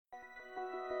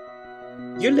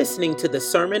You're listening to the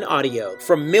sermon audio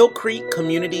from Mill Creek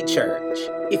Community Church.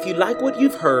 If you like what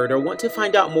you've heard or want to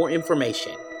find out more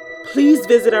information, please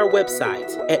visit our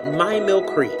website at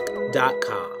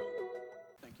mymillcreek.com.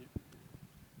 Thank you.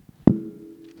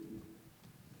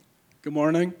 Good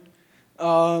morning.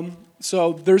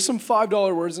 So there's some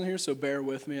 $5 words in here, so bear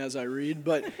with me as I read.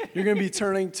 But you're going to be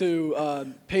turning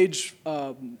to page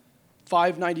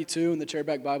 592 in the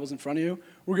chairback Bibles in front of you.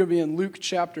 We're going to be in Luke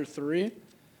chapter 3.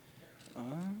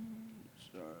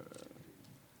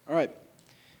 All right.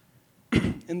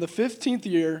 In the 15th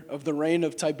year of the reign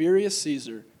of Tiberius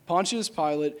Caesar, Pontius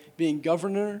Pilate being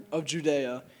governor of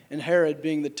Judea, and Herod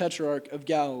being the tetrarch of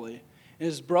Galilee, and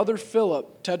his brother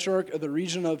Philip, tetrarch of the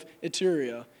region of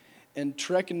Iturea, and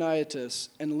Trachonitis,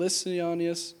 and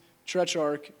Lysanias,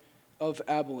 tetrarch of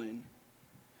Abilene.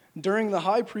 During the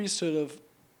high priesthood of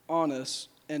Annas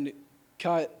and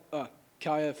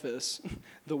Caiaphas,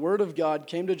 the word of God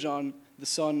came to John, the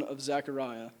son of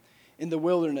Zechariah, in the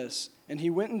wilderness, and he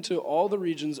went into all the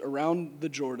regions around the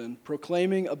Jordan,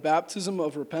 proclaiming a baptism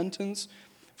of repentance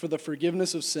for the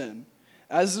forgiveness of sin.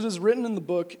 As it is written in the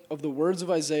book of the words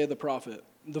of Isaiah the prophet,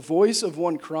 the voice of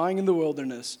one crying in the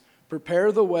wilderness,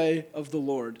 prepare the way of the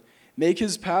Lord. Make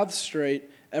his path straight,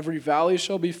 every valley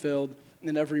shall be filled,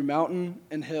 and every mountain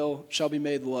and hill shall be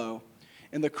made low.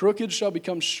 And the crooked shall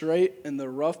become straight, and the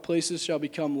rough places shall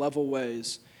become level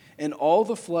ways. And all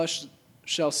the flesh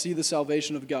shall see the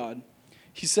salvation of God.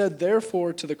 He said,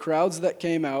 therefore, to the crowds that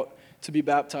came out to be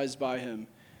baptized by him,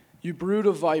 you brood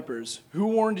of vipers, who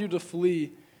warned you to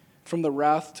flee from the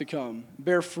wrath to come?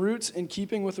 Bear fruits in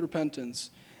keeping with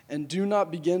repentance, and do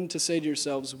not begin to say to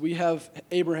yourselves, we have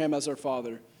Abraham as our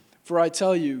father. For I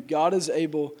tell you, God is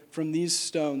able from these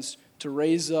stones to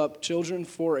raise up children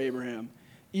for Abraham.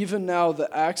 Even now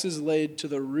the axe is laid to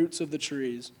the roots of the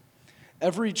trees.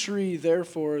 Every tree,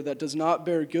 therefore, that does not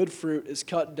bear good fruit is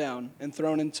cut down and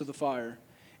thrown into the fire.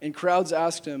 And crowds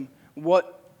asked him,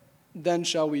 what then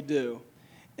shall we do?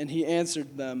 And he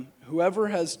answered them, whoever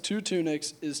has 2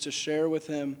 tunics is to share with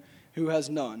him who has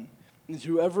none, and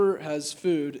whoever has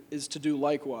food is to do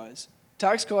likewise.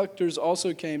 Tax collectors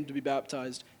also came to be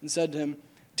baptized and said to him,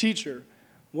 Teacher,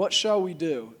 what shall we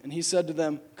do? And he said to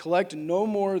them, collect no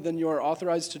more than you are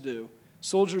authorized to do.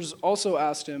 Soldiers also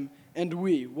asked him, and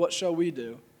we, what shall we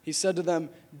do? He said to them,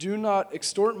 do not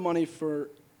extort money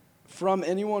from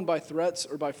anyone by threats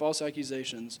or by false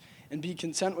accusations, and be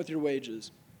content with your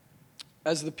wages.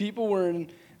 As the people were in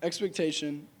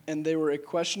expectation, and they were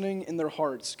questioning in their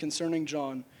hearts concerning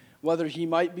John, whether he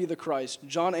might be the Christ,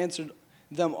 John answered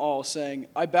them all, saying,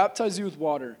 I baptize you with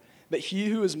water, but he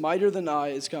who is mightier than I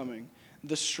is coming,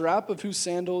 the strap of whose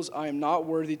sandals I am not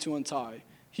worthy to untie.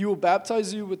 He will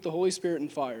baptize you with the Holy Spirit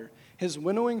and fire. His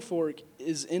winnowing fork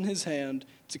is in his hand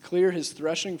to clear his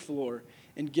threshing floor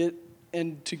and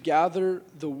to gather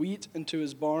the wheat into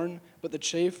his barn, but the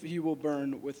chaff he will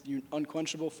burn with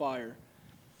unquenchable fire.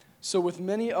 So with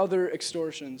many other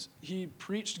extortions, he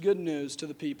preached good news to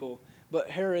the people.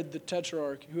 But Herod the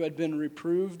tetrarch, who had been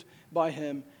reproved by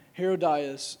him,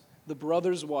 Herodias, the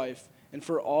brother's wife, and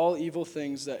for all evil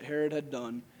things that Herod had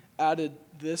done, added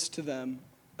this to them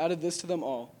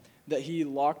all, that he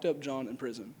locked up John in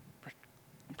prison.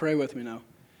 Pray with me now.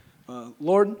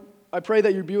 Lord, I pray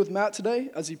that you be with Matt today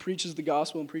as he preaches the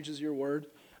gospel and preaches your word.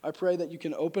 I pray that you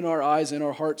can open our eyes and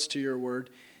our hearts to your word.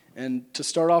 And to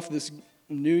start off this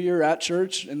new year at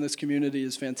church in this community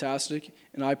is fantastic.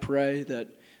 And I pray that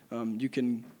you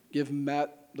can give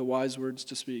Matt the wise words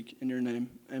to speak. In your name,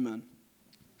 amen.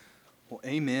 Well,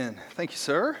 amen. Thank you,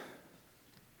 sir.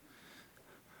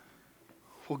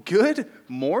 Well, good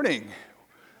morning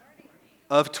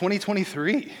of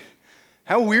 2023.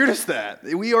 How weird is that?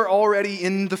 We are already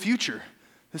in the future.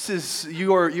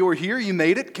 You are here, you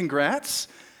made it, congrats,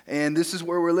 and this is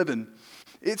where we're living.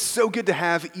 It's so good to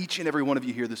have each and every one of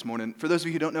you here this morning. For those of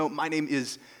you who don't know, my name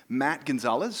is Matt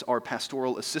Gonzalez, our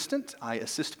pastoral assistant. I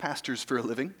assist pastors for a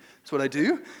living. That's what I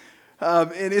do.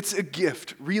 And it's a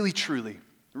gift, really, truly,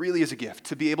 really is a gift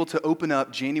to be able to open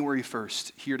up January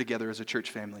 1st here together as a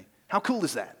church family. How cool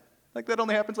is that? Like that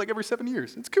only happens like every 7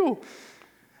 years. It's cool.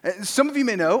 Some of you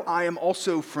may know I am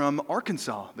also from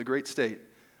Arkansas, the great state.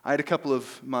 I had a couple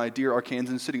of my dear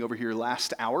Arkansans sitting over here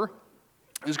last hour.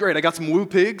 It was great. I got some woo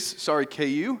pigs. Sorry,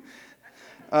 KU.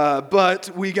 But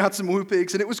we got some woo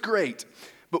pigs, and it was great.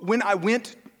 But when I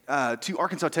went to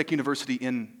Arkansas Tech University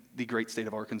in the great state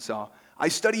of Arkansas, I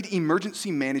studied emergency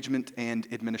management and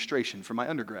administration for my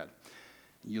undergrad.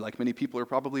 You, like many people, are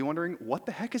probably wondering, what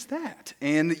the heck is that?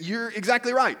 And you're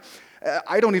exactly right.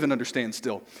 I don't even understand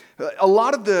still. A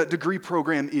lot of the degree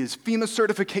program is FEMA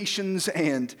certifications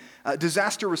and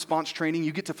disaster response training.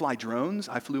 You get to fly drones.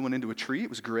 I flew one into a tree. It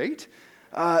was great.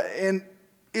 And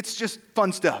it's just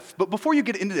fun stuff. But before you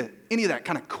get into any of that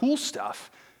kind of cool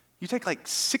stuff, you take like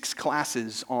 6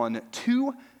 classes on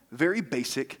 2 very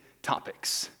basic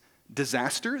topics: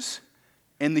 disasters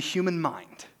and the human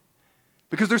mind.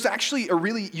 Because there's actually a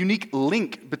really unique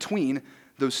link between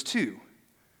those two.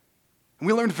 And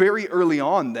we learned very early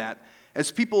on that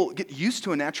as people get used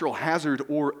to a natural hazard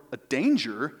or a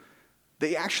danger,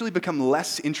 they actually become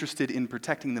less interested in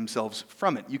protecting themselves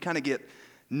from it. You kind of get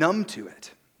numb to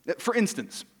it. For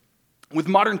instance, with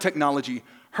modern technology,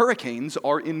 hurricanes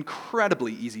are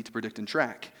incredibly easy to predict and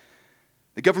track.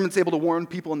 The government's able to warn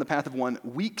people in the path of one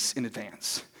weeks in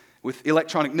advance with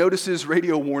electronic notices,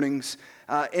 radio warnings,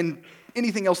 and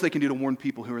anything else they can do to warn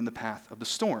people who are in the path of the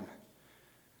storm.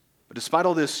 But despite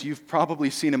all this, you've probably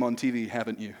seen him on TV,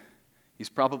 haven't you? He's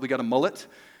probably got a mullet,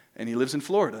 and he lives in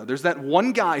Florida. There's that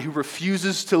one guy who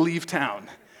refuses to leave town.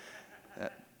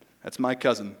 That's my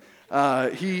cousin.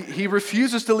 He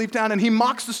refuses to leave town, and he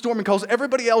mocks the storm and calls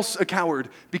everybody else a coward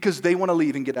because they want to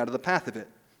leave and get out of the path of it.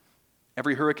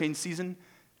 Every hurricane season,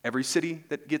 every city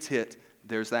that gets hit,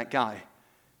 there's that guy.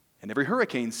 And every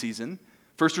hurricane season,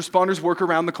 first responders work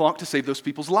around the clock to save those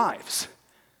people's lives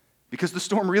because the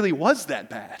storm really was that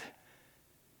bad.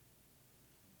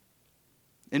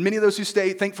 And many of those who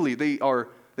stay, thankfully,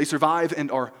 they survive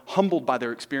and are humbled by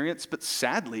their experience, but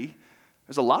sadly,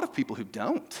 there's a lot of people who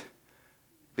don't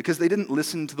because they didn't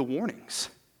listen to the warnings.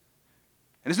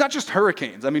 And it's not just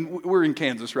hurricanes. I mean, we're in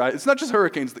Kansas, right? It's not just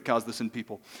hurricanes that cause this in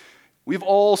people. We've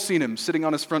all seen him sitting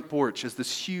on his front porch as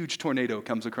this huge tornado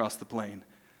comes across the plain.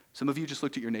 Some of you just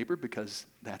looked at your neighbor because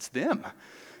that's them.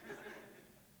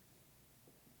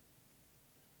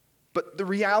 But the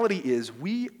reality is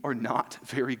we are not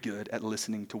very good at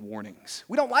listening to warnings.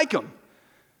 We don't like them.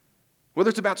 Whether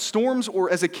it's about storms or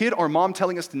as a kid, our mom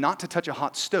telling us not to touch a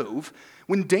hot stove,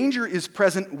 when danger is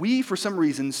present, we, for some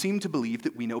reason, seem to believe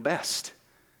that we know best,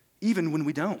 even when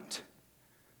we don't.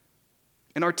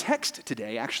 And our text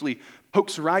today actually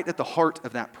pokes right at the heart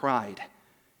of that pride.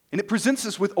 And it presents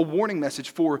us with a warning message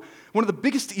for one of the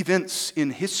biggest events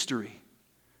in history.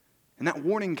 And that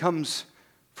warning comes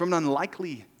from an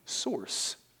unlikely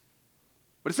source.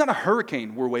 But it's not a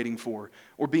hurricane we're waiting for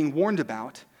or being warned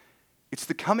about. It's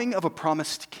the coming of a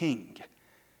promised king.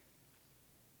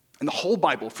 And the whole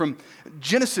Bible, from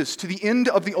Genesis to the end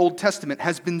of the Old Testament,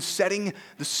 has been setting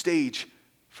the stage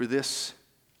for this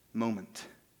moment.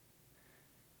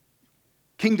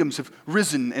 Kingdoms have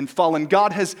risen and fallen.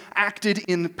 God has acted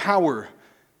in power.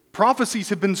 Prophecies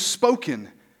have been spoken,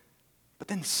 but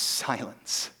then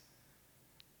silence.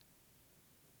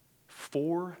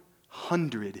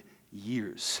 400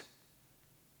 years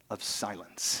of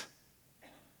silence.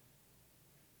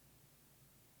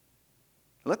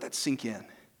 Let that sink in.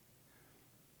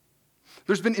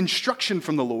 There's been instruction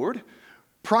from the Lord,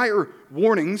 prior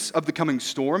warnings of the coming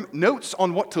storm, notes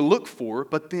on what to look for,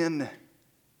 but then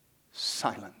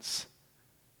silence.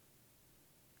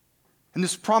 And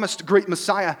this promised great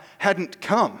Messiah hadn't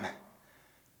come.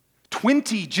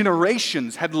 20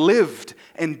 generations had lived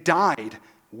and died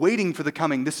waiting for the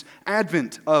coming, this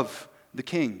advent of the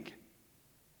King.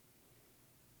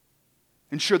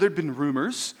 And sure, there'd been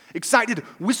rumors, excited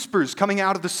whispers coming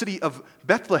out of the city of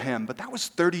Bethlehem, but that was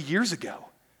 30 years ago.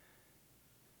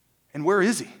 And where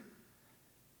is he?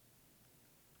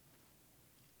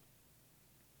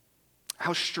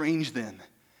 How strange then,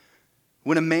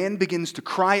 when a man begins to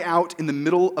cry out in the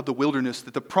middle of the wilderness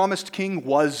that the promised king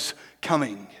was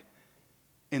coming,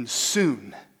 and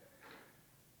soon.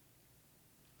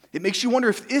 It makes you wonder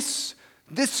if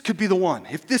this could be the one,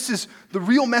 if this is the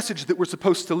real message that we're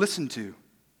supposed to listen to.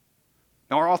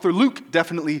 Now, our author Luke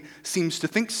definitely seems to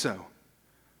think so.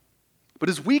 But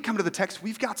as we come to the text,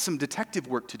 we've got some detective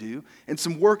work to do, and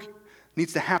some work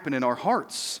needs to happen in our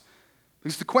hearts.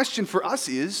 Because the question for us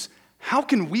is, how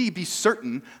can we be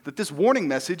certain that this warning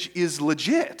message is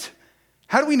legit?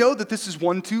 How do we know that this is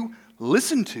one to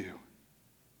listen to?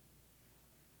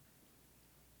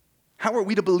 How are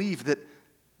we to believe that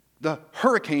the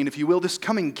hurricane, if you will, this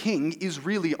coming king, is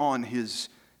really on his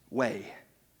way?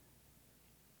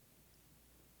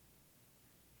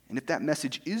 And if that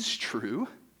message is true,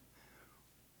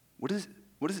 what does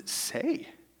it say?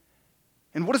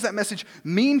 And what does that message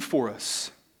mean for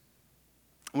us?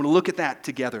 I want to look at that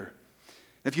together.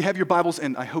 If you have your Bibles,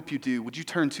 and I hope you do, would you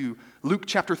turn to Luke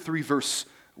chapter 3, verse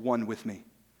 1 with me?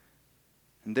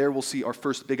 And there we'll see our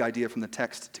first big idea from the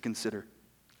text to consider.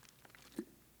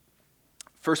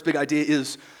 First big idea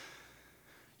is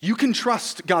you can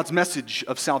trust God's message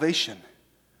of salvation.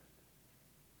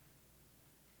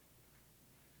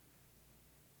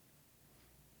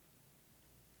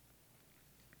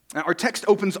 Now, our text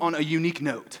opens on a unique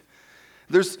note.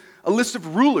 There's a list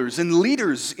of rulers and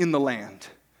leaders in the land.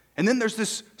 And then there's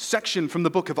this section from the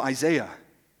book of Isaiah.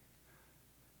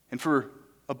 And for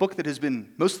a book that has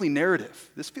been mostly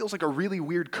narrative, this feels like a really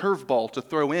weird curveball to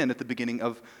throw in at the beginning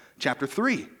of chapter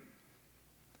 3.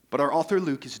 But our author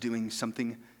Luke is doing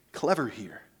something clever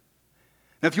here.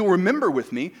 Now, if you'll remember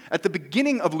with me, at the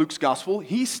beginning of Luke's gospel,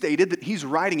 he stated that he's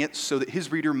writing it so that his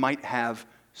reader might have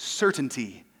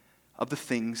certainty of the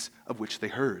things of which they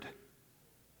heard.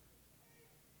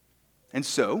 And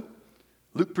so,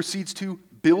 Luke proceeds to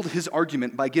build his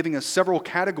argument by giving us several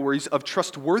categories of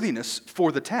trustworthiness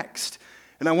for the text.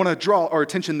 And I want to draw our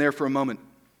attention there for a moment.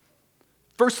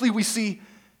 Firstly, we see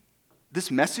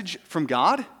this message from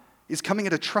God is coming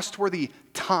at a trustworthy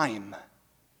time.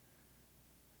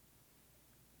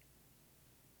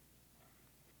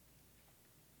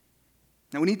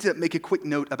 Now, we need to make a quick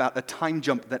note about a time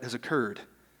jump that has occurred.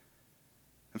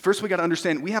 And first, we got to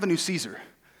understand we have a new Caesar.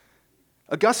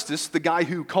 Augustus, the guy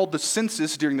who called the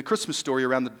census during the Christmas story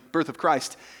around the birth of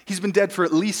Christ, he's been dead for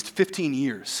at least 15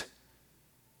 years.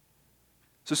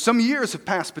 So some years have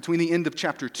passed between the end of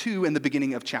chapter 2 and the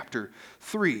beginning of chapter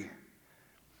 3.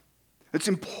 It's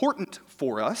important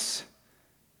for us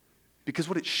because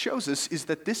what it shows us is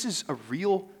that this is a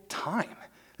real time.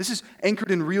 This is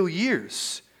anchored in real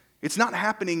years. It's not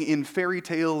happening in fairy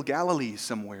tale Galilee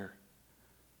somewhere.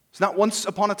 It's not once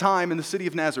upon a time in the city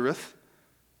of Nazareth.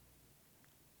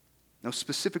 No,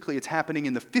 specifically, it's happening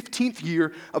in the 15th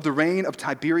year of the reign of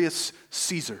Tiberius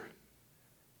Caesar.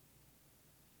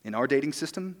 In our dating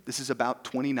system, this is about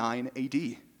 29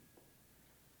 AD.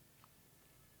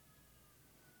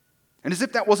 And as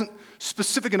if that wasn't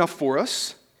specific enough for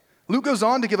us, Luke goes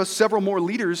on to give us several more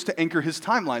leaders to anchor his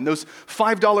timeline, those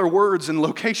 $5 words and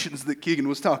locations that Keegan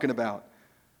was talking about.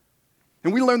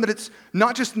 And we learn that it's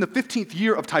not just in the 15th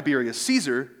year of Tiberius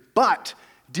Caesar, but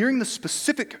during the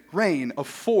specific reign of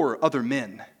 4 other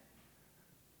men.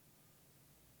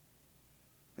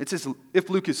 It's as if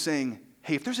Luke is saying,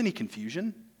 hey, if there's any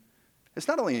confusion, it's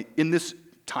not only in this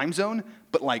time zone,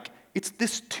 but it's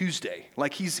this Tuesday.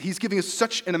 He's giving us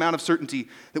such an amount of certainty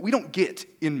that we don't get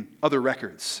in other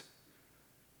records.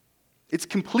 It's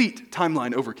complete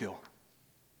timeline overkill.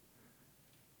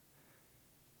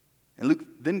 And Luke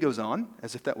then goes on,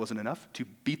 as if that wasn't enough, to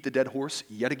beat the dead horse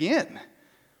yet again.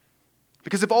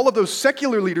 Because if all of those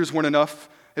secular leaders weren't enough,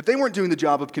 if they weren't doing the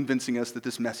job of convincing us that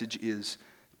this message is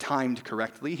timed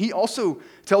correctly, he also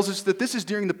tells us that this is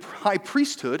during the high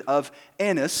priesthood of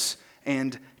Annas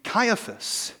and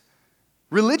Caiaphas,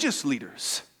 religious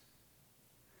leaders.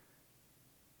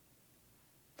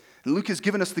 And Luke has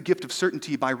given us the gift of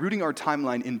certainty by rooting our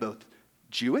timeline in both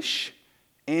Jewish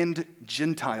and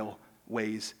Gentile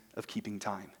ways of keeping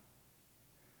time.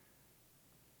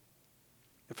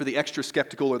 For the extra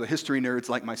skeptical or the history nerds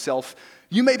like myself,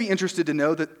 you may be interested to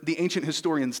know that the ancient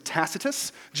historians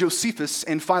Tacitus, Josephus,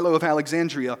 and Philo of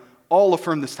Alexandria all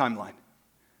affirm this timeline.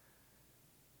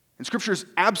 And Scripture is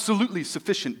absolutely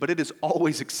sufficient, but it is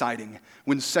always exciting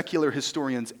when secular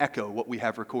historians echo what we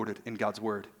have recorded in God's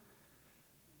Word.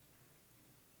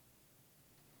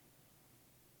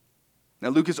 Now,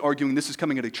 Luke is arguing this is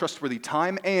coming at a trustworthy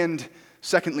time, and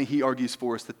secondly, he argues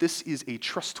for us that this is a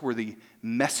trustworthy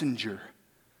messenger.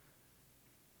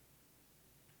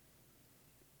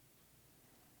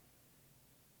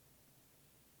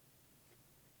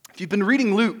 If you've been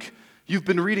reading Luke, you've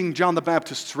been reading John the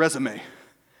Baptist's resume.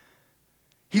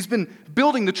 He's been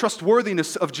building the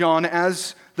trustworthiness of John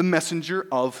as the messenger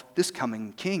of this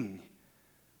coming king.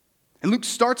 And Luke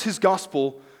starts his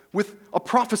gospel with a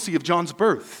prophecy of John's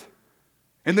birth.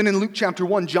 And then in Luke chapter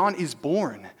 1, John is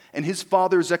born, and his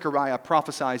father Zechariah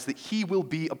prophesies that he will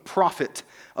be a prophet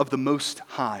of the Most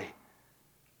High.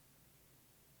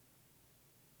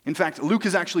 In fact, Luke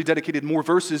has actually dedicated more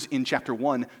verses in chapter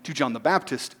 1 to John the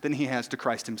Baptist than he has to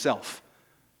Christ himself.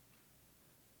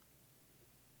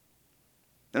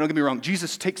 Now, don't get me wrong,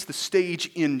 Jesus takes the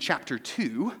stage in chapter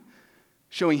 2,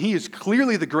 showing he is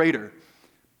clearly the greater,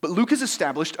 but Luke has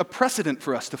established a precedent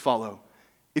for us to follow.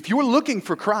 If you're looking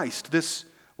for Christ, this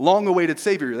long-awaited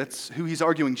Savior, that's who he's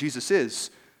arguing Jesus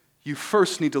is, you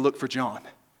first need to look for John.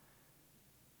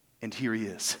 And here he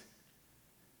is.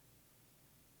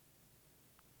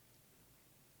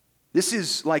 This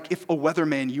is like if a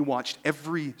weatherman you watched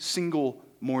every single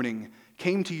morning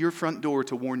came to your front door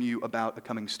to warn you about a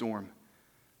coming storm.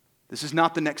 This is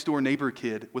not the next door neighbor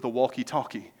kid with a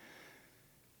walkie-talkie.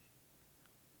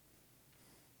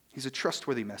 He's a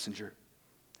trustworthy messenger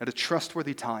at a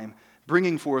trustworthy time,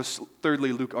 bringing for us,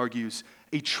 thirdly, Luke argues,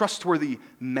 a trustworthy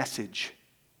message.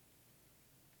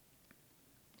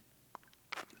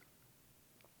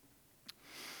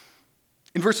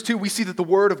 In verse 2, we see that the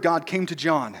word of God came to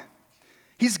John.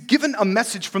 He's given a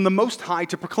message from the Most High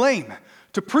to proclaim,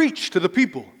 to preach to the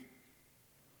people.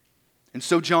 And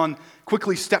so John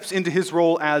quickly steps into his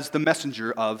role as the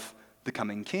messenger of the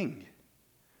coming king.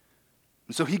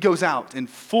 And so he goes out and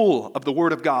full of the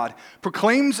word of God,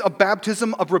 proclaims a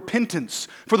baptism of repentance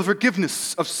for the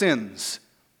forgiveness of sins.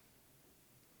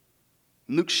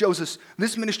 And Luke shows us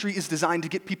this ministry is designed to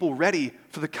get people ready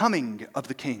for the coming of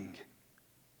the king.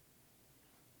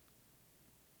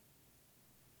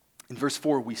 In verse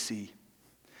 4 we see,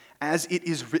 as it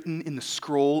is written in the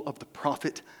scroll of the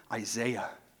prophet Isaiah.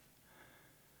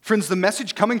 Friends, the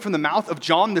message coming from the mouth of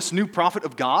John, this new prophet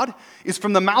of God, is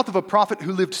from the mouth of a prophet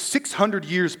who lived 600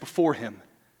 years before him,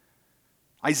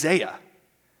 Isaiah.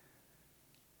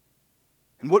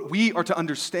 And what we are to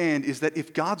understand is that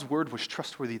if God's word was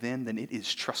trustworthy then it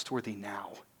is trustworthy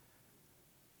now.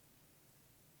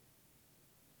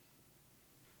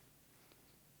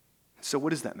 So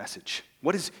what is that message?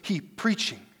 What is he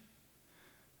preaching?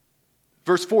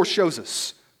 Verse 4 shows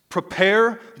us,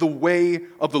 prepare the way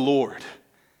of the Lord.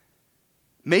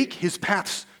 Make his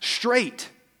paths straight.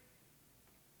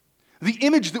 The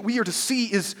image that we are to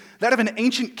see is that of an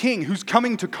ancient king who's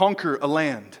coming to conquer a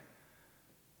land.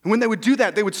 And when they would do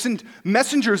that, they would send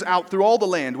messengers out through all the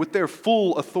land with their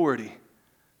full authority.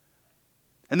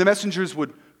 And the messengers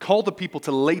would call the people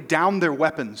to lay down their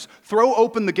weapons, throw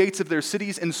open the gates of their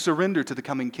cities, and surrender to the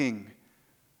coming king,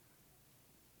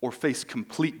 or face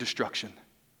complete destruction.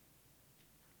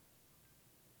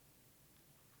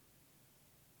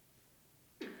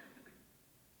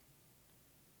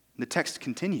 The text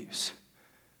continues,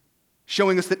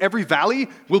 showing us that every valley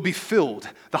will be filled,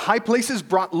 the high places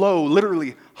brought low,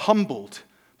 literally humbled,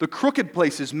 the crooked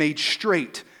places made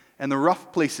straight, and the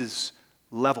rough places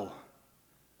level.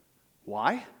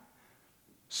 Why?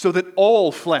 So that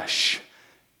all flesh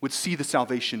would see the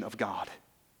salvation of God.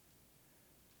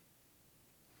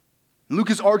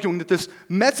 Luke is arguing that this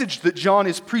message that John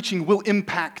is preaching will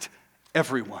impact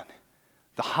everyone.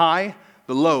 The high,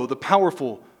 the low, the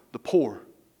powerful, the poor.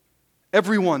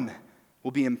 Everyone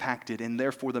will be impacted, and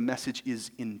therefore the message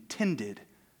is intended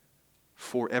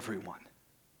for everyone.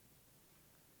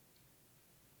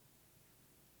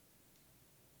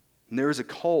 And there is a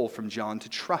call from John to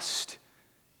trust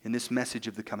in this message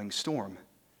of the coming storm,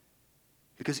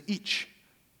 because each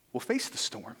will face the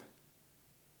storm.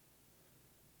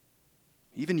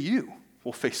 Even you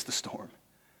will face the storm.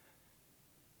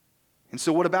 And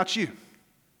so what about you?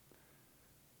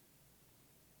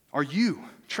 Are you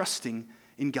trusting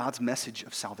in God's message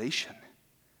of salvation?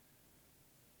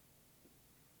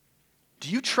 Do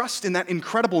you trust in that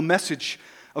incredible message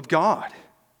of God?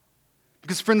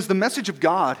 Because, friends, the message of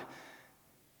God,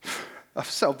 of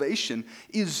salvation,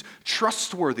 is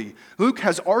trustworthy. Luke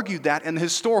has argued that, and the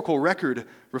historical record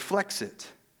reflects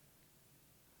it.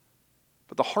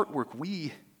 But the hard work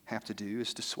we have to do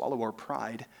is to swallow our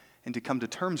pride and to come to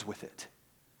terms with it.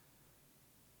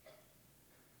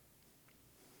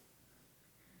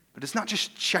 But it's not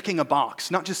just checking a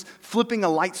box, not just flipping a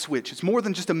light switch. It's more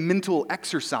than just a mental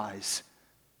exercise.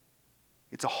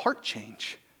 It's a heart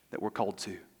change that we're called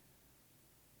to.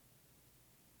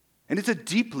 And it's a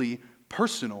deeply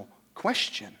personal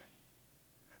question.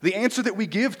 The answer that we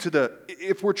give to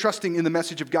if we're trusting in the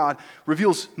message of God,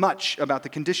 reveals much about the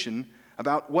condition,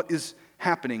 about what is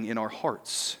happening in our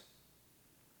hearts.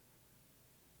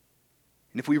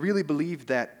 And if we really believe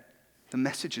that the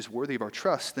message is worthy of our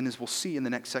trust, then as we'll see in the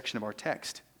next section of our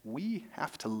text, we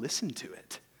have to listen to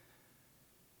it.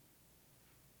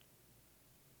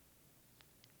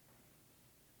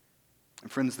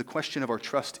 And friends, the question of our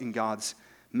trust in God's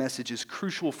message is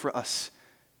crucial for us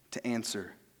to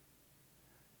answer.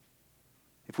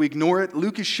 If we ignore it,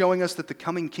 Luke is showing us that the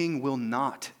coming king will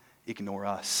not ignore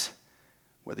us,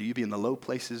 whether you be in the low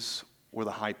places or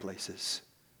the high places.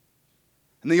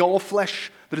 And the all flesh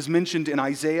that is mentioned in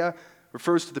Isaiah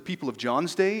refers to the people of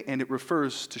John's day, and it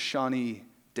refers to Shawnee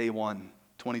Day 1,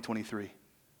 2023.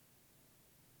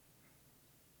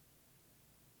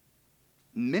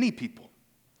 Many people,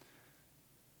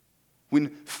 when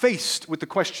faced with the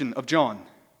question of John,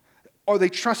 are they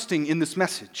trusting in this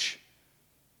message?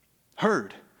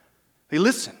 Heard, they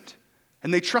listened,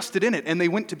 and they trusted in it, and they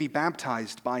went to be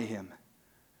baptized by him.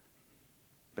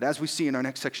 But as we see in our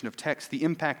next section of text, the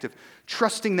impact of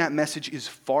trusting that message is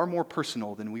far more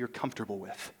personal than we are comfortable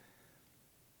with.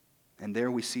 And there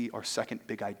we see our second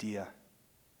big idea.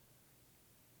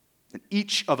 And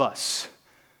each of us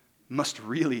must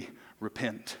really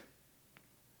repent.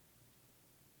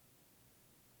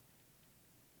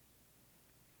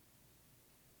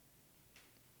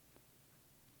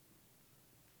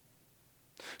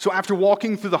 So after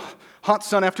walking through the hot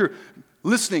sun, after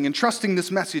listening and trusting this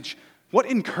message, what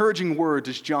encouraging word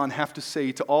does John have to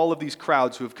say to all of these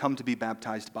crowds who have come to be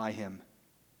baptized by him?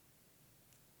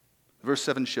 Verse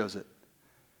 7 shows it.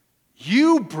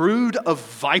 You brood of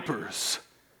vipers,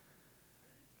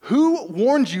 who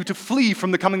warned you to flee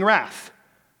from the coming wrath?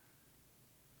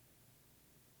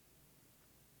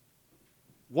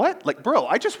 What? Like, bro,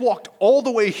 I just walked all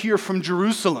the way here from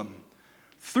Jerusalem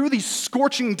through the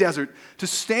scorching desert to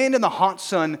stand in the hot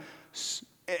sun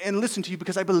and listen to you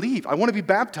because I believe. I want to be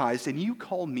baptized, and you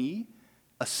call me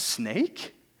a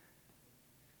snake?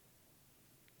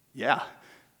 Yeah.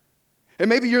 And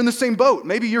maybe you're in the same boat.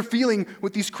 Maybe you're feeling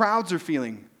what these crowds are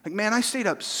feeling. Like, man, I stayed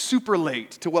up super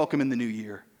late to welcome in the new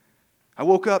year. I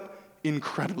woke up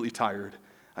incredibly tired.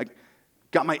 I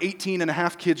got my 18 and a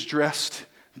half kids dressed,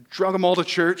 drug them all to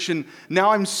church, and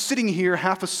now I'm sitting here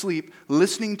half asleep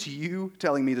listening to you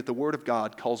telling me that the Word of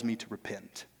God calls me to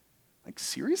repent. Like,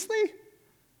 seriously?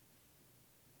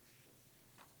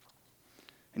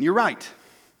 And you're right.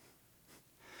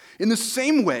 In the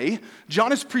same way,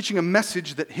 John is preaching a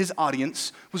message that his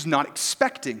audience was not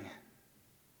expecting. And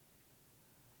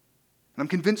I'm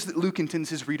convinced that Luke intends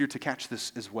his reader to catch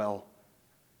this as well.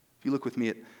 If you look with me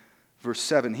at verse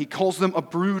 7, he calls them a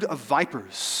brood of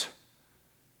vipers.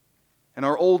 And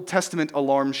our Old Testament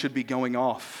alarm should be going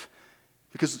off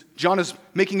because John is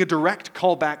making a direct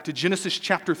callback to Genesis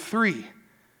chapter 3,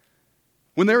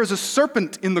 when there is a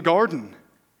serpent in the garden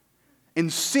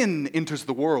and sin enters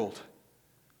the world.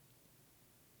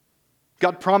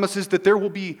 God promises that there will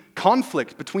be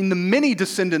conflict between the many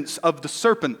descendants of the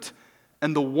serpent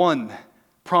and the one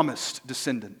promised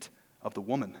descendant of the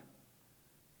woman,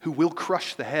 who will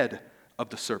crush the head of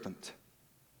the serpent.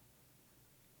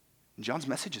 And John's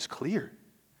message is clear.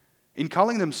 In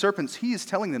calling them serpents, he is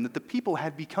telling them that the people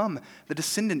had become the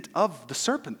descendant of the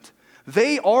serpent.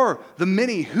 They are the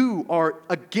many who are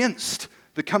against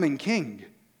the coming king.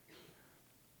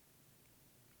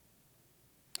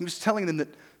 He was telling them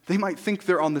that they might think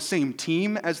they're on the same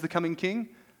team as the coming king,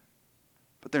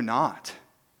 but they're not.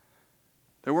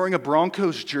 They're wearing a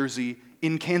Broncos jersey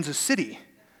in Kansas City.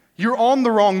 You're on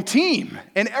the wrong team,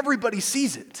 and everybody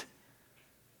sees it.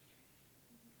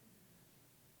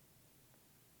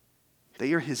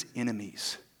 They are his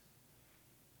enemies,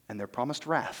 and they're promised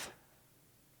wrath.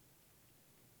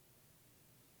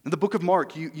 In the book of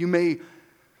Mark, you may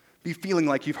be feeling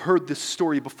like you've heard this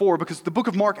story before because the book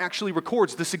of Mark actually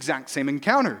records this exact same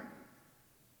encounter,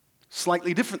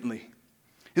 slightly differently.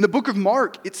 In the book of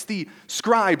Mark, it's the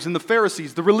scribes and the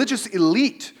Pharisees, the religious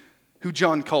elite, who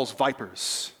John calls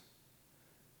vipers.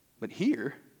 But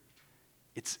here,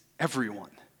 it's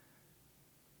everyone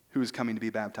who is coming to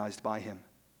be baptized by him.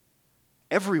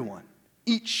 Everyone,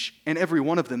 each and every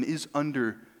one of them is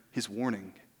under his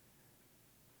warning.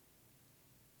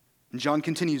 And John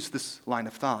continues this line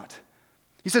of thought.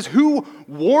 He says, who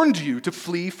warned you to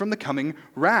flee from the coming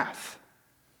wrath?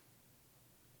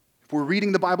 If we're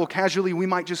reading the Bible casually, we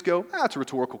might just go, that's a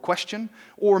rhetorical question,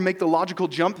 or make the logical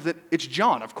jump that it's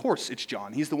John. Of course it's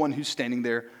John. He's the one who's standing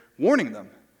there warning them.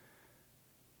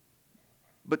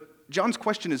 But John's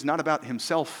question is not about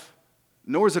himself,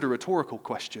 nor is it a rhetorical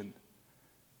question.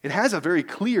 It has a very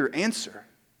clear answer.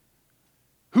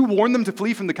 Who warned them to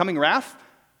flee from the coming wrath?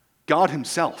 God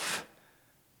himself,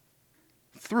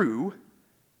 through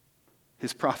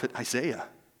his prophet Isaiah.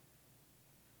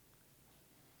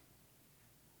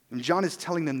 And John is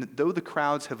telling them that though the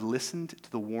crowds have listened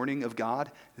to the warning of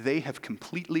God, they have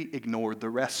completely ignored the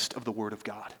rest of the Word of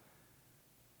God.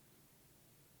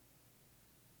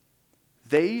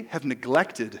 They have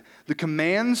neglected the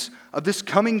commands of this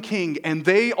coming king, and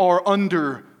they are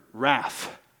under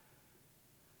wrath.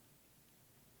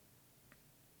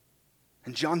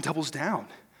 And John doubles down.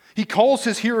 He calls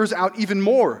his hearers out even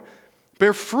more.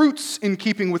 Bear fruits in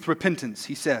keeping with repentance,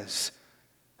 he says.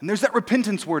 And there's that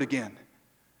repentance word again.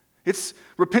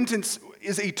 Repentance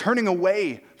is a turning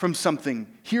away from something.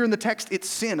 Here in the text, it's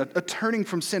sin. A turning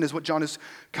from sin is what John is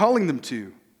calling them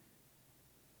to.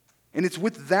 And it's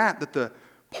with that the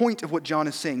point of what John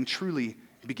is saying truly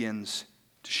begins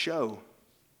to show.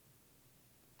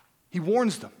 He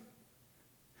warns them.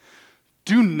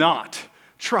 Do not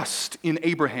trust in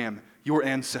Abraham, your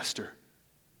ancestor.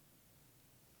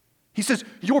 He says,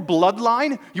 your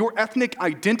bloodline, your ethnic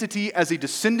identity as a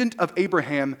descendant of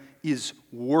Abraham is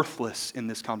worthless in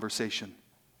this conversation.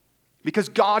 Because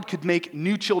God could make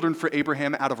new children for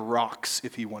Abraham out of rocks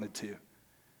if he wanted to.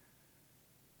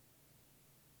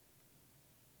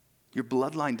 Your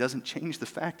bloodline doesn't change the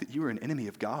fact that you are an enemy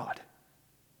of God.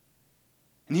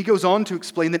 And he goes on to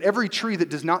explain that every tree that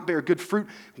does not bear good fruit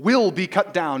will be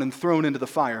cut down and thrown into the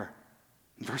fire.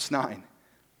 In verse 9.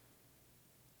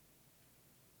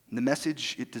 In the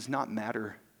message, it does not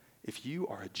matter if you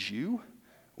are a Jew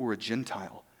or a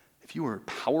Gentile, if you are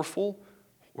powerful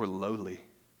or lowly.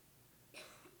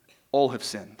 All have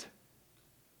sinned.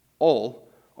 All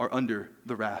are under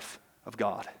the wrath of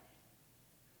God.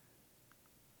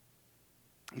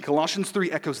 And Colossians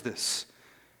 3 echoes this,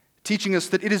 teaching us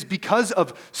that it is because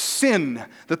of sin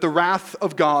that the wrath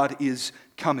of God is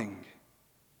coming.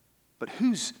 But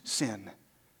whose sin?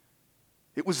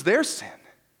 It was their sin.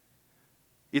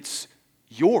 It's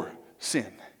your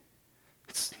sin.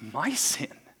 It's my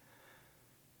sin.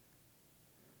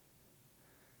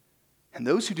 And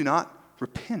those who do not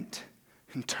repent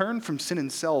and turn from sin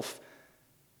and self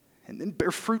and then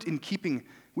bear fruit in keeping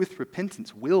with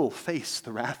repentance will face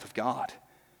the wrath of God.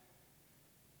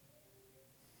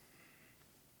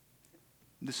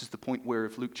 This is the point where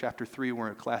if Luke chapter 3 were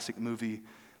a classic movie,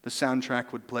 the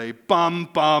soundtrack would play, bum,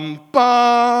 bum,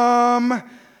 bum,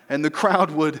 and the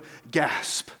crowd would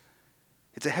gasp.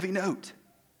 It's a heavy note.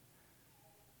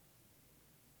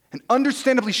 And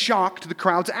understandably shocked, the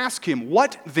crowds ask him,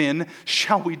 "What then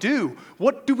shall we do?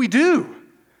 What do we do?"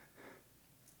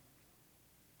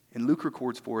 And Luke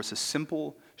records for us a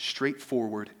simple,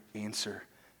 straightforward answer.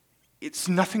 It's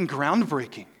nothing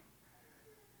groundbreaking.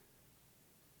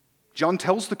 John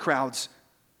tells the crowds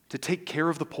to take care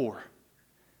of the poor,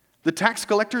 the tax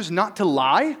collectors not to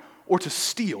lie or to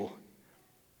steal,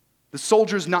 the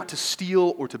soldiers not to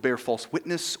steal or to bear false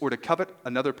witness or to covet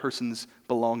another person's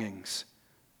belongings.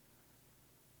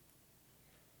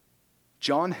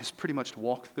 John has pretty much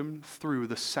walked them through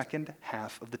the second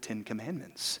half of the Ten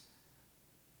Commandments.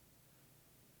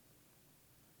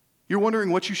 You're wondering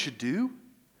what you should do?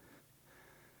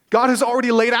 God has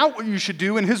already laid out what you should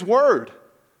do in His Word.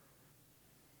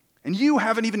 And you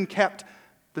haven't even kept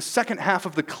the second half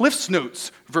of the Cliff's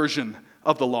Notes version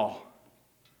of the law.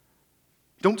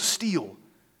 Don't steal.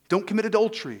 Don't commit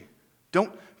adultery.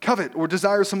 Don't covet or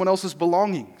desire someone else's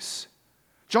belongings.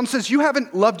 John says, you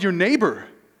haven't loved your neighbor.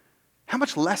 How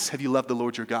much less have you loved the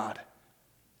Lord your God?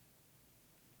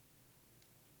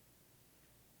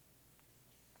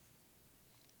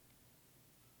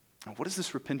 Now, what does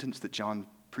this repentance that John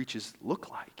preaches look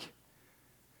like?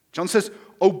 John says,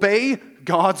 obey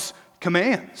God's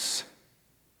commands.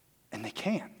 And they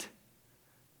can't.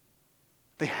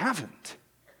 They haven't.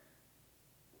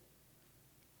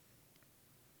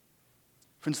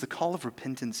 Friends, the call of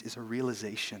repentance is a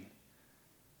realization.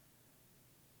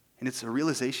 And it's a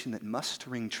realization that must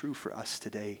ring true for us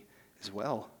today as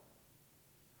well.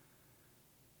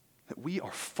 That we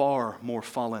are far more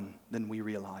fallen than we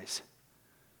realize.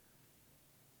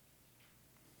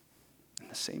 And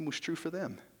the same was true for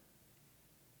them.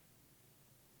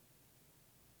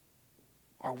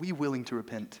 Are we willing to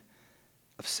repent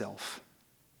of self?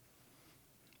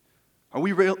 Are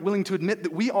we willing to admit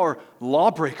that we are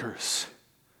lawbreakers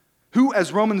who,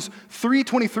 as Romans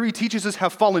 3:23 teaches us,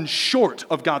 have fallen short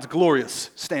of God's glorious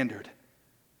standard?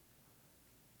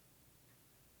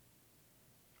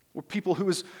 We're people who,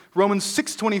 as Romans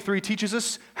 6:23 teaches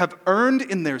us, have earned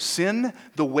in their sin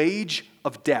the wage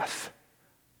of death.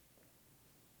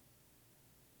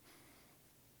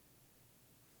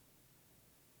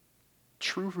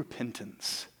 True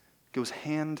repentance goes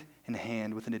hand in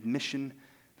hand with an admission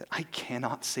that I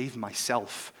cannot save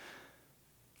myself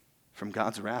from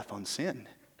God's wrath on sin.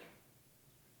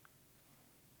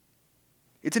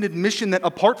 It's an admission that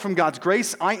apart from God's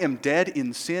grace, I am dead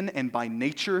in sin and by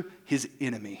nature His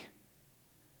enemy,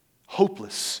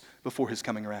 hopeless before His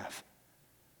coming wrath.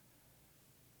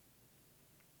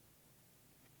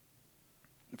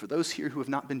 And for those here who have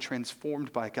not been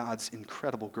transformed by God's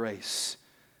incredible grace,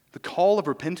 the call of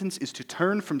repentance is to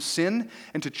turn from sin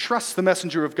and to trust the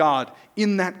messenger of God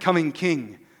in that coming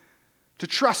King, to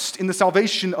trust in the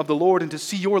salvation of the Lord and to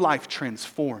see your life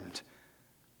transformed,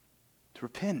 to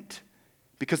repent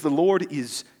because the Lord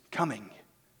is coming.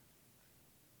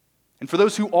 And for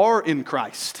those who are in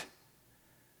Christ,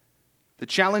 the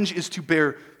challenge is to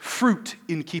bear fruit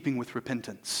in keeping with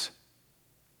repentance,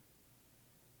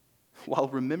 while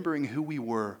remembering who we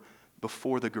were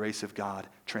before the grace of God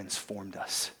transformed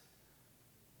us.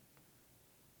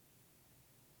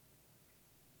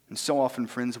 And so often,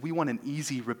 friends, we want an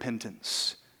easy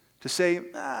repentance, to say,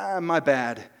 my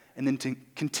bad, and then to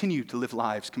continue to live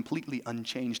lives completely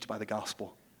unchanged by the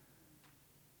gospel.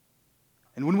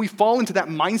 And when we fall into that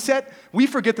mindset, we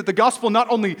forget that the gospel not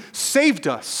only saved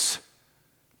us,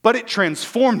 but it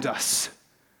transformed us.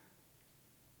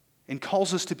 and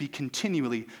calls us to be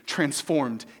continually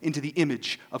transformed into the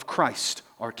image of Christ,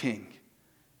 our King.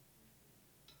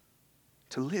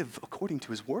 To live according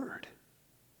to his word.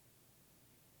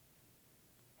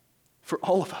 For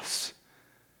all of us,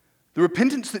 the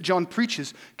repentance that John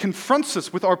preaches confronts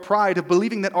us with our pride of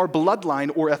believing that our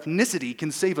bloodline or ethnicity can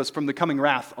save us from the coming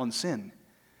wrath on sin.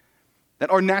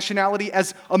 That our nationality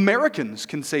as Americans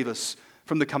can save us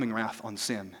from the coming wrath on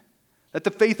sin. That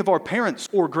the faith of our parents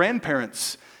or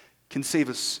grandparents can save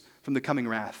us from the coming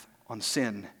wrath on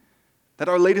sin. That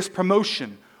our latest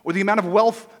promotion or the amount of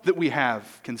wealth that we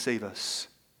have can save us.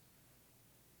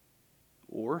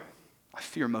 Or, I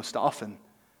fear most often,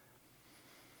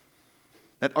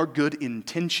 that our good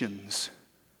intentions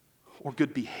or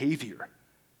good behavior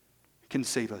can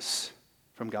save us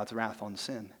from God's wrath on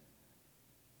sin.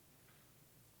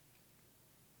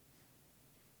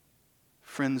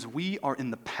 Friends, we are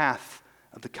in the path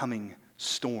of the coming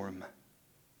storm.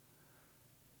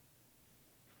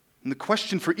 And the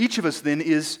question for each of us then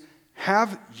is,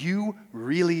 have you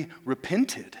really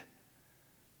repented?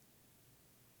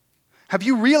 Have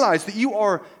you realized that you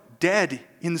are dead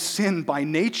in sin by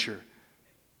nature,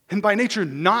 and by nature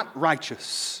not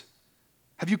righteous?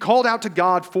 Have you called out to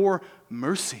God for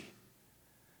mercy?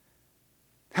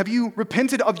 Have you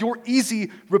repented of your easy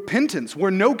repentance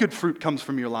where no good fruit comes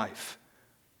from your life?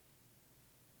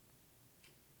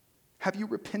 Have you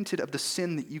repented of the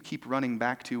sin that you keep running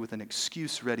back to with an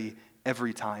excuse ready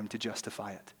every time to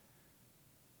justify it?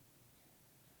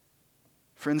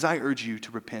 Friends, I urge you to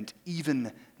repent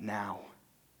even now.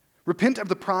 Repent of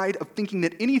the pride of thinking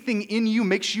that anything in you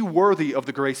makes you worthy of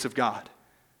the grace of God.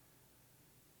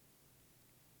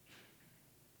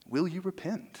 Will you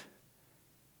repent?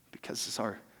 Because as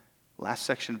our last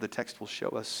section of the text will show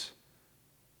us,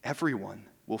 everyone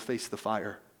will face the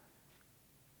fire.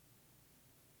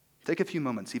 Take a few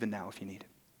moments, even now, if you need.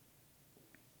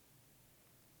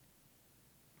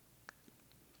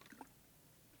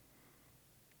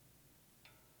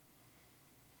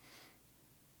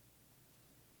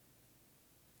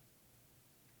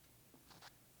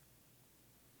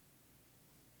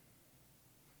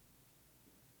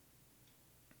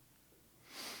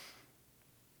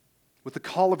 With the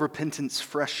call of repentance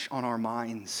fresh on our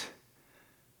minds,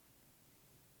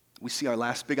 we see our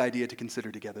last big idea to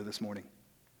consider together this morning.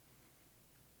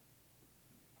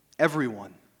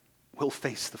 Everyone will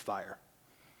face the fire.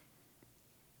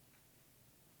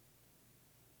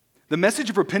 The message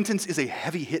of repentance is a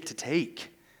heavy hit to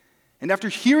take. And after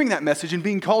hearing that message and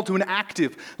being called to an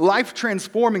active,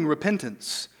 life-transforming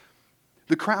repentance,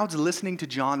 the crowds listening to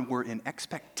John were in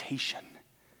expectation.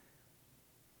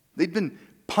 They'd been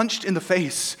punched in the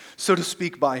face, so to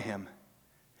speak, by him.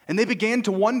 And they began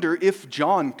to wonder if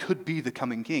John could be the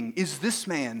coming king. Is this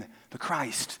man the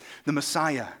Christ, the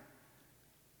Messiah?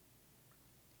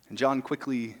 And John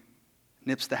quickly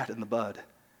nips that in the bud,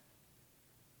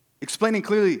 explaining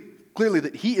clearly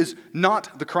that he is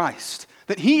not the Christ,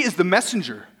 that he is the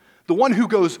messenger, the one who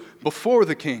goes before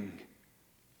the king.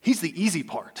 He's the easy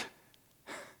part.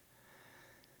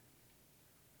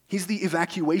 He's the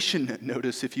evacuation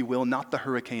notice, if you will, not the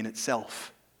hurricane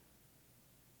itself.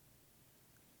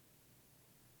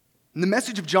 And the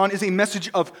message of John is a message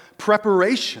of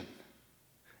preparation.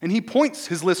 And he points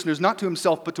his listeners not to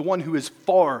himself, but to one who is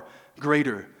far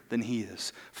greater than he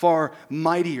is, far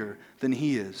mightier than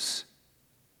he is.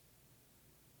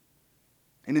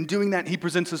 And in doing that, he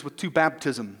presents us with two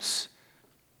baptisms.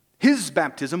 His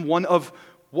baptism, one of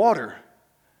water,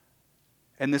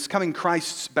 and this coming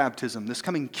Christ's baptism, this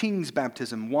coming King's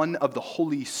baptism, one of the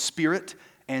Holy Spirit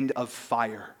and of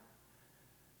fire.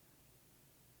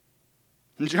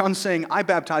 And John's saying, I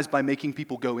baptize by making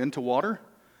people go into water,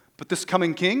 but this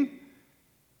coming King,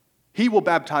 he will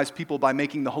baptize people by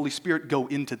making the Holy Spirit go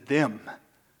into them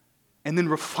and then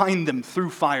refine them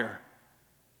through fire.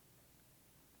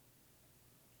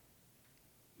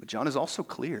 But John is also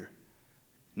clear.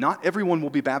 Not everyone will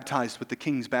be baptized with the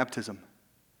King's baptism.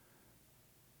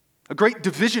 A great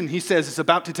division, he says, is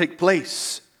about to take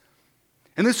place.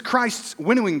 And this Christ's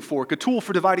winnowing fork, a tool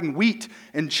for dividing wheat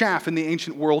and chaff in the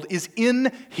ancient world, is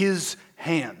in his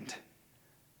hand.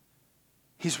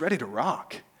 He's ready to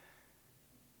rock.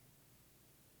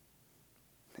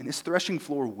 And his threshing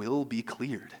floor will be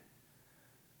cleared.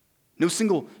 No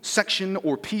single section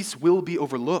or piece will be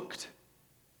overlooked.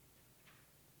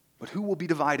 But who will be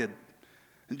divided?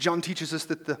 John teaches us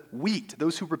that the wheat,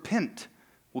 those who repent,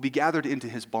 will be gathered into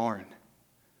his barn.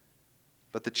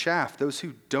 But the chaff, those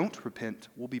who don't repent,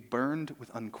 will be burned with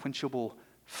unquenchable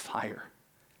fire.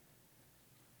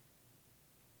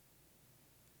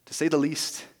 To say the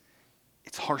least,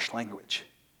 it's harsh language.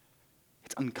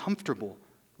 It's uncomfortable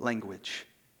language.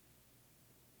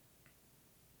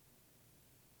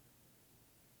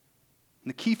 And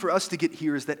the key for us to get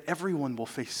here is that everyone will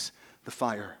face the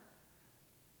fire.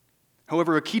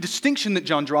 However, a key distinction that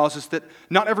John draws is that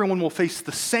not everyone will face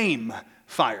the same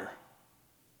fire.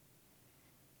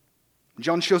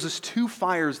 John shows us two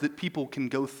fires that people can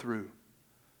go through.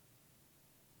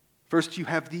 First, you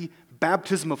have the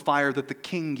baptism of fire that the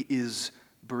king is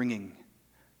bringing.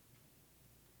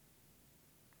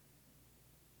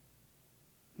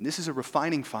 And this is a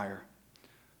refining fire.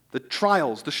 The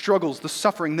trials, the struggles, the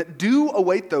suffering that do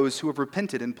await those who have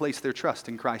repented and placed their trust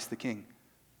in Christ the King.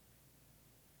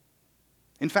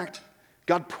 In fact,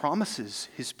 God promises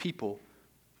his people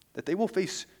that they will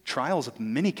face trials of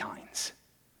many kinds,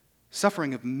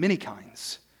 suffering of many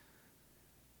kinds.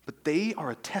 But they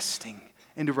are a testing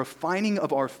and a refining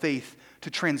of our faith to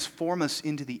transform us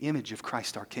into the image of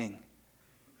Christ our King.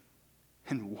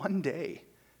 And one day,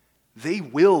 they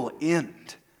will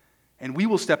end. And we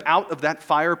will step out of that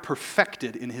fire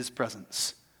perfected in his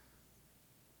presence.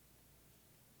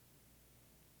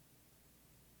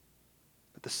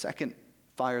 But the second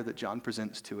fire that John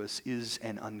presents to us is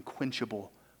an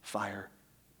unquenchable fire.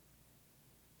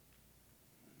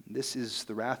 This is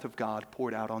the wrath of God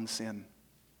poured out on sin.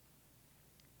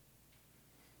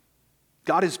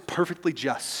 God is perfectly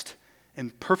just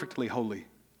and perfectly holy.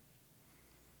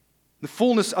 The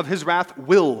fullness of his wrath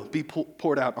will be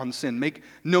poured out on sin. Make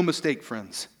no mistake,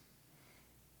 friends.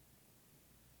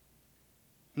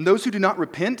 And those who do not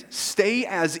repent stay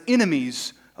as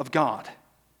enemies of God.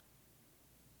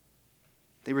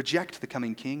 They reject the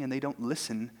coming king and they don't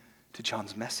listen to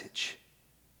John's message.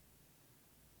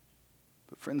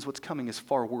 But friends, what's coming is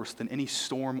far worse than any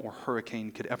storm or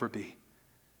hurricane could ever be.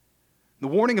 The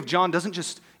warning of John doesn't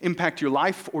just impact your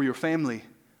life or your family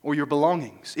or your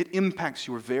belongings. It impacts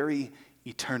your very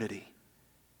eternity.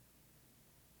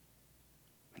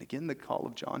 And again, the call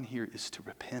of John here is to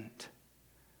repent.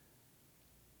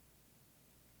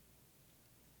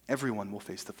 Everyone will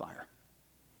face the fire.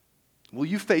 Will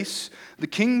you face the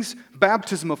king's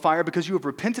baptism of fire because you have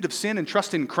repented of sin and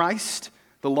trust in Christ,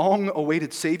 the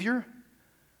long-awaited Savior?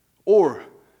 Or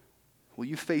will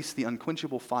you face the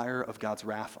unquenchable fire of God's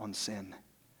wrath on sin?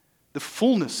 The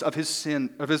fullness of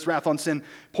his wrath on sin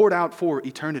poured out for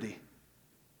eternity.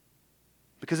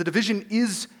 Because a division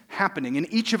is happening, and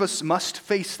each of us must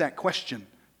face that question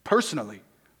personally.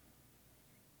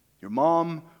 Your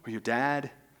mom or your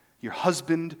dad, your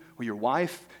husband or your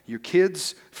wife, your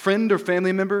kids, friend or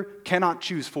family member cannot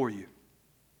choose for you.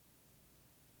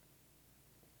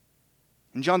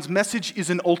 And John's message is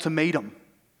an ultimatum.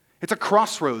 It's a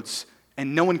crossroads,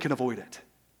 and no one can avoid it.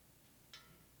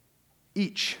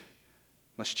 Each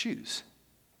must choose.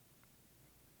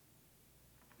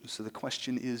 So the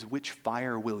question is, which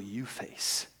fire will you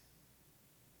face?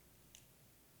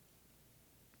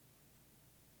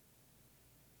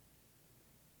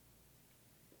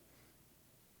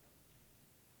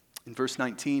 In verse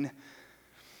 19,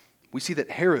 we see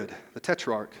that Herod, the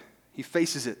Tetrarch, he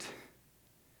faces it.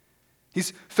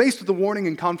 He's faced with the warning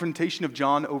and confrontation of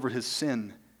John over his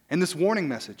sin and this warning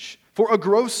message for a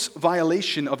gross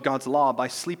violation of God's law by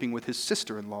sleeping with his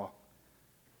sister-in-law.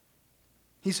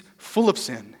 He's full of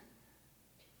sin.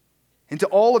 And to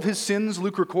all of his sins,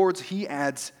 Luke records, he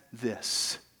adds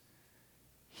this.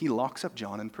 He locks up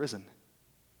John in prison.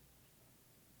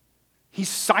 He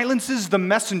silences the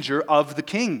messenger of the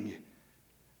king,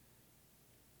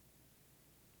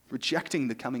 rejecting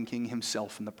the coming king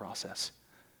himself in the process.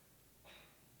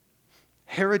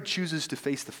 Herod chooses to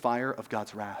face the fire of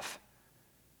God's wrath,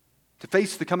 to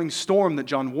face the coming storm that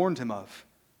John warned him of.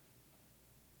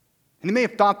 And he may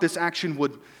have thought this action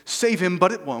would save him,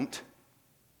 but it won't.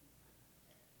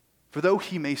 For though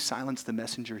he may silence the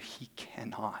messenger, he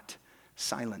cannot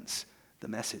silence the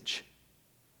message.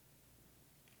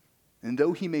 And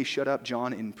though he may shut up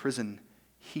John in prison,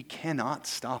 he cannot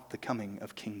stop the coming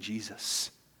of King Jesus.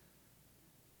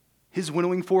 His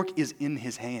winnowing fork is in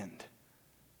his hand,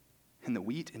 and the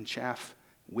wheat and chaff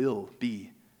will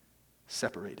be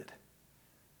separated.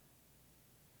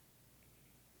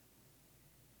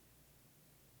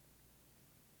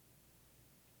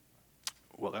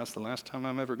 Well, that's the last time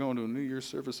I'm ever going to a New Year's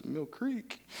service at Mill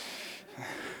Creek.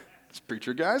 This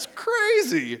preacher guy's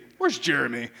crazy. Where's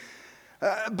Jeremy?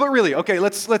 But really, okay,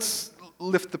 let's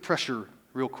lift the pressure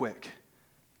real quick.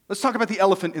 Let's talk about the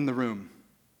elephant in the room.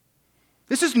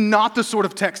 This is not the sort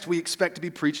of text we expect to be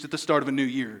preached at the start of a new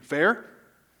year. Fair?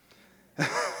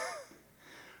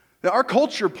 Now, our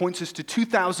culture points us to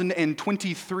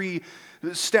 2023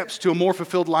 steps to a more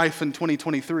fulfilled life in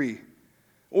 2023.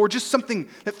 Or just something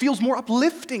that feels more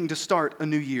uplifting to start a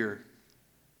new year.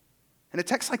 And a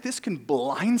text like this can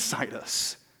blindside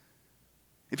us.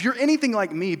 If you're anything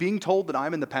like me, being told that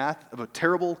I'm in the path of a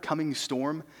terrible coming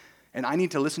storm and I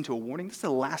need to listen to a warning, this is the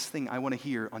last thing I want to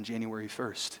hear on January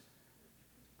 1st.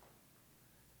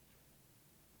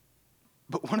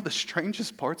 But one of the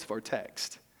strangest parts of our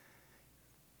text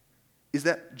is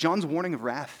that John's warning of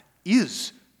wrath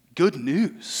is good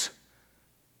news.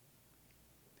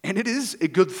 And it is a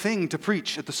good thing to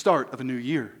preach at the start of a new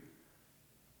year.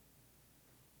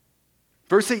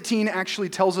 Verse 18 actually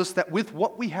tells us that with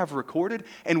what we have recorded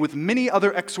and with many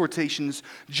other exhortations,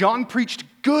 John preached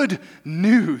good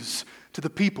news to the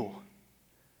people.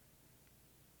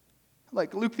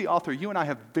 Like Luke the author, you and I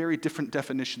have very different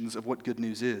definitions of what good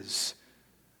news is.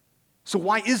 So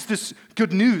why is this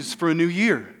good news for a new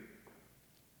year?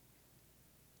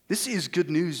 This is good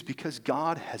news because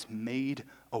God has made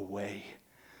a way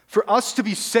for us to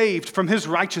be saved from his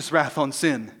righteous wrath on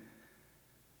sin.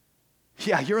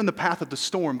 Yeah, you're in the path of the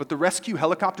storm, but the rescue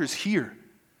helicopter is here.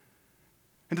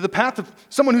 And to the path of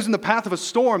someone who's in the path of a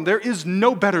storm, there is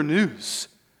no better news.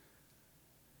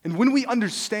 And when we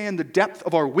understand the depth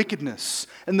of our wickedness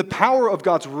and the power of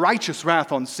God's righteous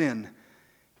wrath on sin,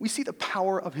 we see the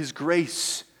power of his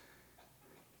grace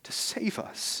to save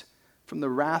us from the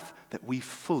wrath that we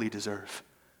fully deserve.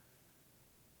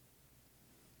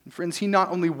 And friends, he not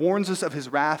only warns us of his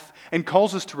wrath and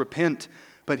calls us to repent,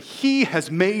 but he has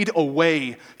made a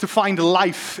way to find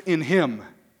life in him.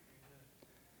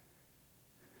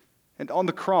 And on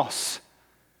the cross,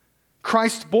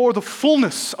 Christ bore the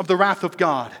fullness of the wrath of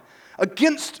God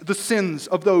against the sins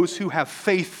of those who have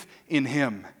faith in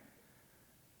him.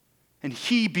 And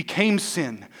he became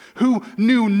sin, who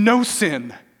knew no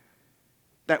sin,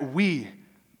 that we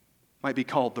might be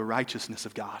called the righteousness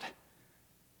of God.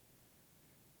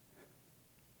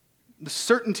 The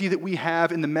certainty that we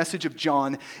have in the message of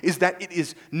John is that it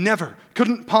is never,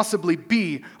 couldn't possibly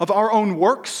be of our own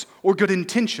works or good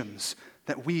intentions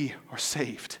that we are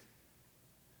saved.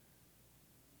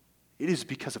 It is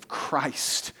because of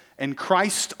Christ and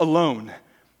Christ alone,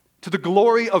 to the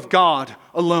glory of God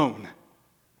alone.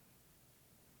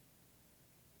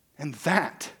 And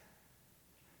that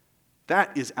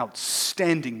is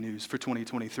outstanding news for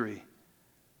 2023.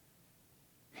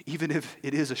 Even if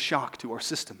it is a shock to our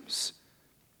systems.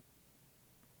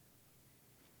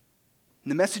 And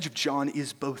the message of John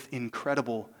is both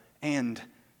incredible and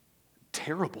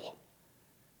terrible.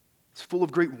 It's full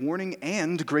of great warning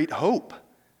and great hope.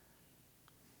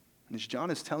 And as John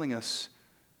is telling us,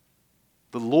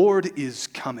 the Lord is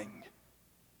coming.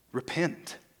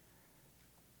 Repent.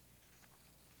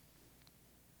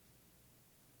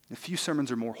 A few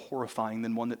sermons are more horrifying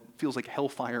than one that feels like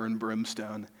hellfire and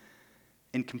brimstone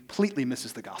and completely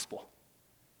misses the gospel.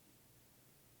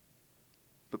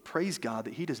 But praise God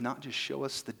that he does not just show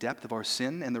us the depth of our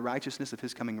sin and the righteousness of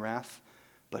his coming wrath,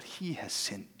 but he has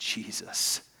sent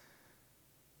Jesus.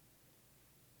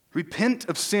 Repent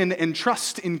of sin and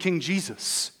trust in King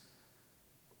Jesus.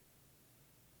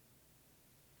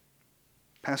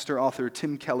 Pastor author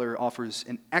Tim Keller offers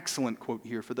an excellent quote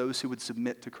here for those who would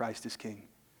submit to Christ as King.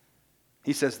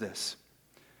 He says this: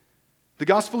 "The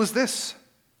gospel is this.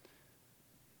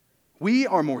 We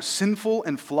are more sinful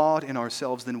and flawed in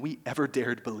ourselves than we ever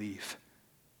dared believe.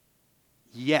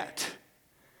 Yet,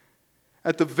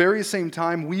 at the very same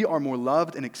time, we are more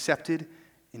loved and accepted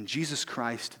in Jesus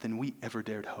Christ than we ever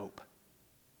dared hope."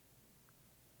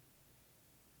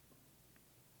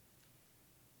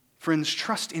 Friends,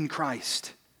 trust in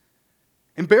Christ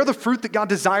and bear the fruit that God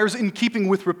desires in keeping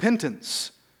with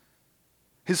repentance.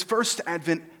 His first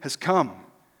advent has come.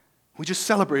 We just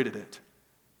celebrated it.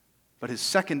 But his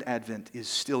second advent is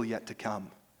still yet to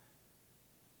come.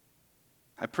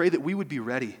 I pray that we would be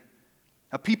ready,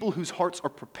 a people whose hearts are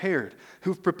prepared,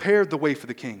 who've prepared the way for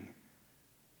the King.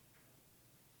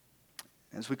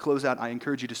 As we close out, I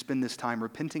encourage you to spend this time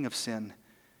repenting of sin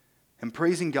and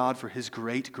praising God for his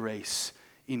great grace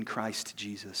in Christ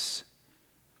Jesus.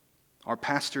 Our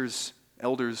pastors,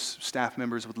 elders, staff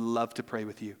members would love to pray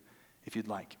with you if you'd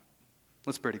like.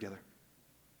 Let's pray together.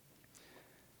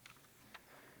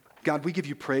 God, we give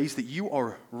you praise that you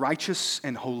are righteous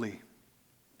and holy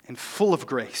and full of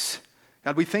grace.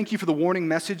 God, we thank you for the warning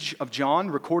message of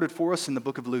John recorded for us in the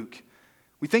book of Luke.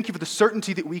 We thank you for the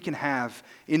certainty that we can have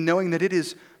in knowing that it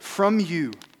is from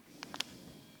you.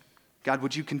 God,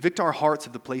 would you convict our hearts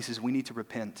of the places we need to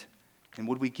repent? And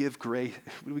would we give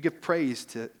praise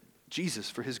to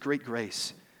Jesus for his great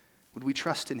grace? Would we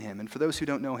trust in him? And for those who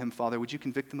don't know him, Father, would you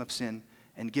convict them of sin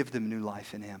and give them new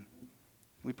life in him?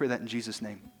 We pray that in Jesus'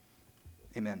 name.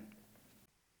 Amen.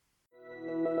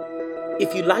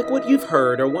 If you like what you've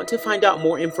heard or want to find out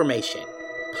more information,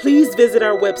 please visit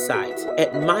our website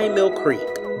at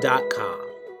mymillcreek.com.